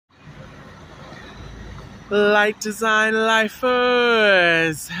Light Design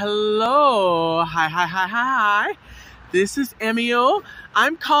Lifers. Hello. Hi. This is Emil.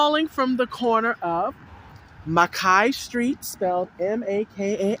 I'm calling from the corner of Makai Street, spelled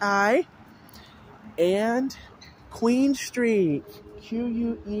M-A-K-A-I, and Queen Street,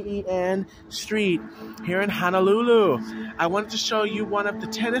 Q-U-E-E-N Street, here in Honolulu. I wanted to show you one of the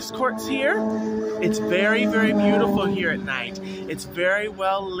tennis courts here. It's very, very beautiful here at night. It's very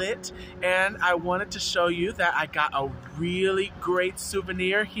well lit, and I wanted to show you that I got a really great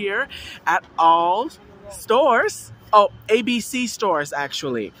souvenir here at all stores. Oh, ABC stores,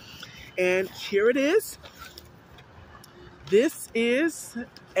 actually. And here it is. This is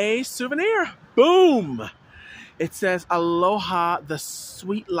a souvenir. Boom! It says, Aloha, the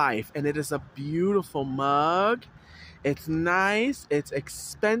sweet life, and it is a beautiful mug. It's nice, it's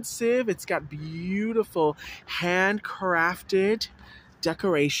expensive, it's got beautiful handcrafted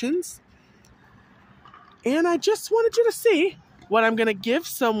decorations. And I just wanted you to see what I'm gonna give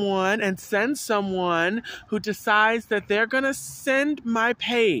someone and send someone who decides that they're gonna send my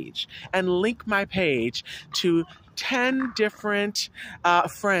page and link my page to 10 different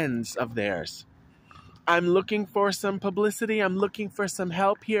friends of theirs. I'm looking for some publicity. I'm looking for some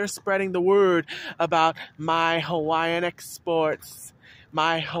help here spreading the word about my Hawaiian exports,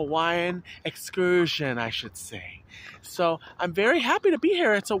 my Hawaiian excursion, I should say. So I'm very happy to be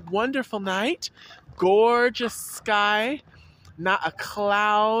here. It's a wonderful night, gorgeous sky, not a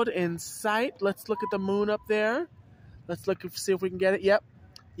cloud in sight. Let's look at the moon up there. Let's look and see if we can get it. Yep,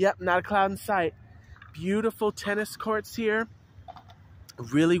 not a cloud in sight. Beautiful tennis courts here,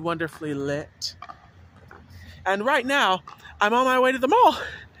 really wonderfully lit. And right now, I'm on my way to the mall.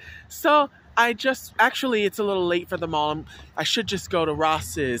 So actually, it's a little late for the mall. I should just go to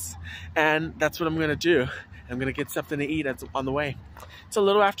Ross's, and that's what I'm gonna do. I'm gonna get something to eat on the way. It's a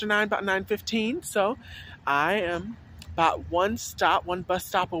little after 9, about 9:15, so I am about one bus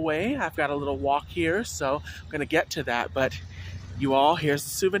stop away. I've got a little walk here, so I'm gonna get to that. But you all, here's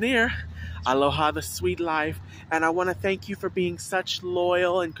the souvenir. Aloha, the sweet life. And I wanna thank you for being such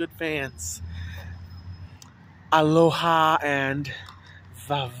loyal and good fans. Aloha and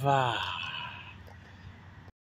vava.